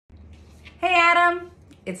Hey Adam,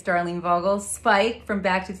 it's Darlene Vogel, Spike from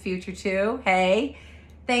Back to the Future 2. Hey,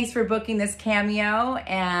 thanks for booking this cameo,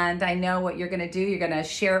 and I know what you're gonna do. You're gonna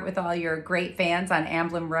share it with all your great fans on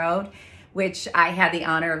Amblin Road, which I had the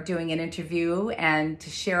honor of doing an interview, and to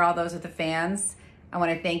share all those with the fans. I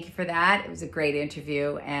wanna thank you for that. It was a great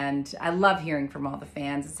interview, and I love hearing from all the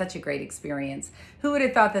fans. It's such a great experience. Who would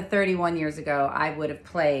have thought that 31 years ago I would have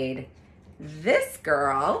played this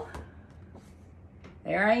girl?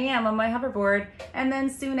 There I am on my hoverboard. And then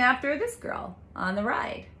soon after, this girl on the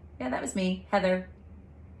ride. Yeah, that was me, Heather.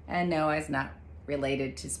 And no, I was not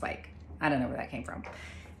related to Spike. I don't know where that came from.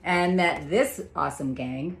 And met this awesome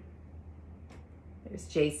gang. There's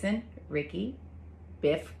Jason, Ricky,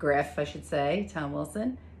 Griff, I should say, Tom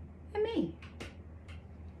Wilson, and me.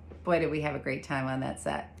 Boy, did we have a great time on that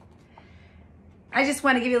set. I just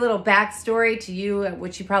want to give you a little backstory to you,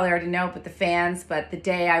 which you probably already know, but the fans. But the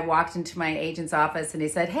day I walked into my agent's office and he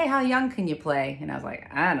said, "Hey, how young can you play?" And I was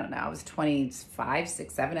like, I don't know. I was 25,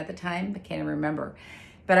 6, 7 at the time. I can't even remember.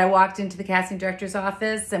 But I walked into the casting director's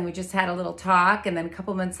office and we just had a little talk. And then a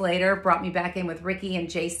couple months later, brought me back in with Ricky and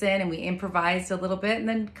Jason and we improvised a little bit. And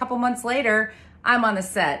then a couple months later, I'm on the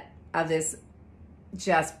set of this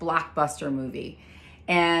just blockbuster movie.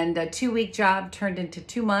 And a 2-week job turned into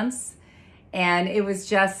 2 months. And it was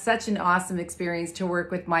just such an awesome experience to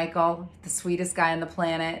work with Michael, the sweetest guy on the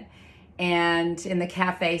planet. And in the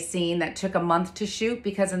cafe scene that took a month to shoot,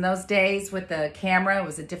 because in those days with the camera, it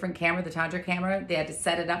was a different camera, the Tundra camera. They had to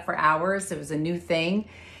set it up for hours. It was a new thing.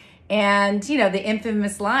 And, you know, the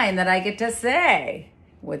infamous line that I get to say,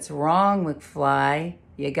 "What's wrong, McFly?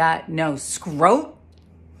 You got no scrote?"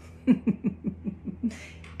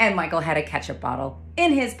 And Michael had a ketchup bottle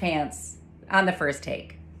in his pants on the first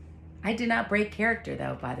take. I did not break character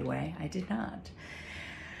though, by the way. I did not.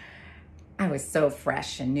 I was so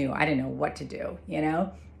fresh and new. I didn't know what to do, you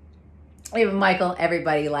know? Even Michael,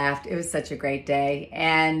 everybody laughed. It was such a great day.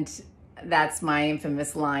 And that's my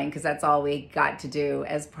infamous line, because that's all we got to do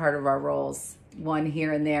as part of our roles, one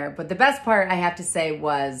here and there. But the best part, I have to say,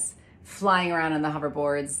 was flying around on the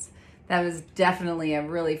hoverboards. That was definitely a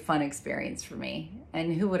really fun experience for me.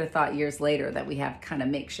 And who would have thought years later that we have kind of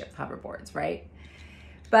makeshift hoverboards, right?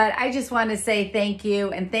 But I just want to say thank you,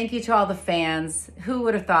 and thank you to all the fans. Who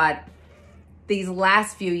would have thought these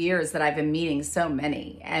last few years that I've been meeting so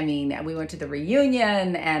many? I mean, we went to the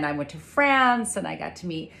reunion, and I went to France, and I got to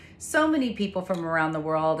meet so many people from around the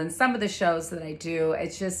world. And some of the shows that I do,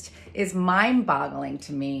 it just is mind-boggling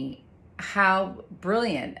to me how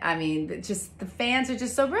brilliant. I mean, just the fans are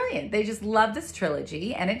just so brilliant. They just love this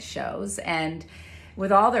trilogy, and it shows. And with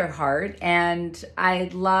all their heart, and I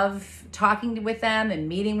love talking with them and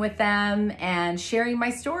meeting with them and sharing my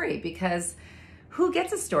story, because who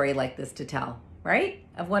gets a story like this to tell, right?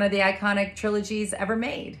 Of one of the iconic trilogies ever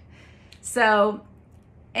made. So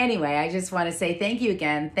anyway, I just want to say thank you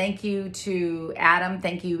again. Thank you to Adam.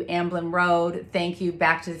 Thank you, Amblin Road. Thank you,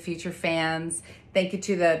 Back to the Future fans. Thank you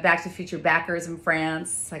to the Back to the Future backers in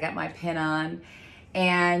France. I got my pin on.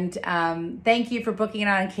 And thank you for booking it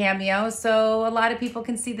on Cameo, so a lot of people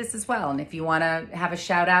can see this as well. And if you want to have a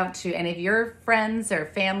shout out to any of your friends or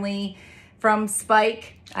family from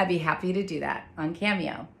Spike, I'd be happy to do that on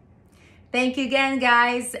Cameo. Thank you again,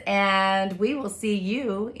 guys, and we will see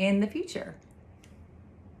you in the future.